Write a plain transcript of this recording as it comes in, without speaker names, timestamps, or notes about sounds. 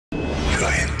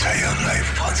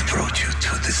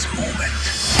this moment.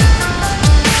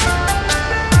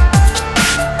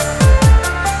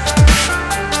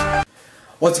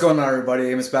 What's going on,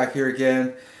 everybody? Amosw back here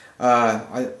again.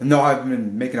 I know I've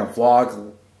been making a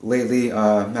vlog lately,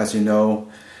 as you know.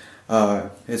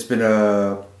 It's been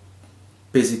a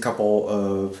busy couple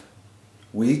of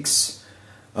weeks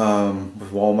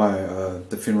with all my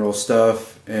the funeral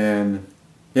stuff, and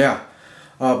yeah.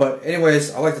 But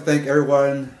anyways, I'd like to thank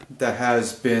everyone that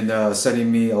has been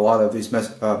sending me a lot of these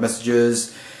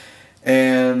messages,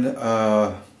 and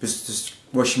just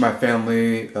wishing my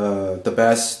family the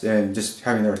best, and just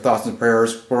having their thoughts and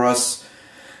prayers for us.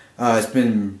 It's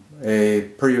been a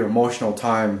pretty emotional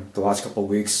time the last couple of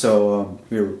weeks, so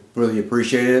we really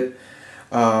appreciate it.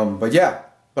 But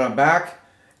I'm back,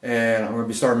 and I'm going to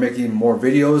be starting making more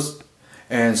videos,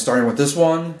 and starting with this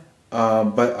one.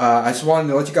 I just wanted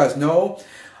to let you guys know,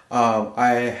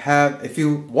 if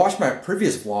you watch my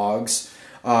previous vlogs,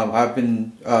 I've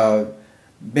been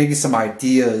making some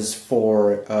ideas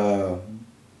for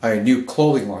a new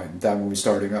clothing line that I'm going to be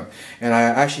starting up. And I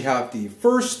actually have the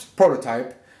first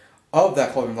prototype of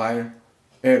that clothing line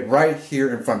right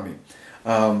here in front of me.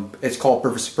 It's called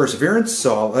Perseverance,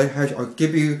 so I'll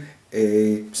give you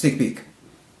a sneak peek.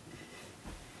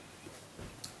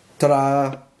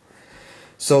 Ta-da!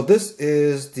 So this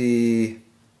is the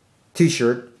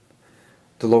t-shirt,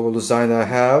 the logo design that I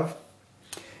have.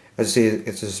 As you see,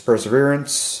 it says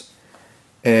Perseverance,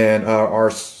 and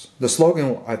the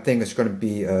slogan, I think, is going to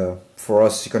be for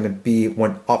us is going to be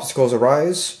 "When obstacles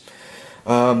arise."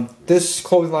 This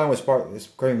clothing line is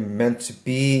meant to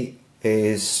be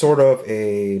a sort of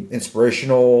a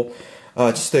inspirational,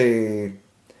 just a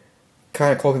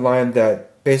kind of clothing line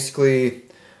that basically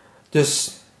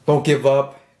just don't give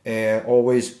up and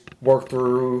always work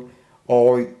through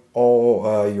all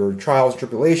your trials and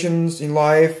tribulations in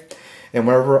life. And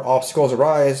whenever obstacles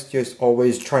arise, just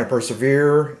always trying to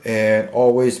persevere and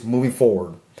always moving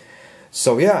forward.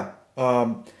 So yeah,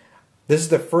 this is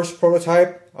the first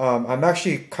prototype. I'm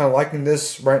actually kind of liking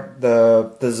this,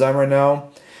 the design right now.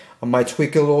 I might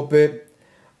tweak it a little bit.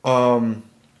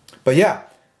 But yeah,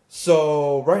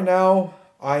 so right now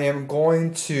I am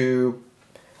going to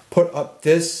put up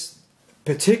this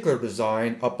particular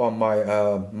design up on my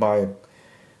my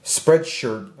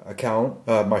Spreadshirt account,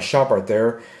 my shop right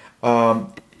there. I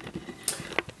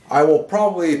will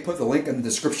probably put the link in the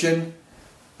description,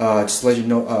 just to let you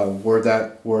know where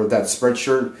that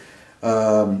Spreadshirt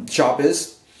shop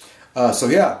is. So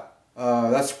yeah,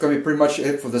 that's gonna be pretty much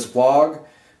it for this vlog.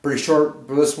 Pretty short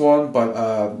for this one,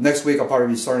 but next week I'll probably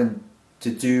be starting to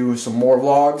do some more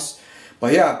vlogs.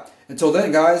 But yeah, until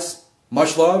then, guys,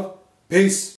 much love, peace.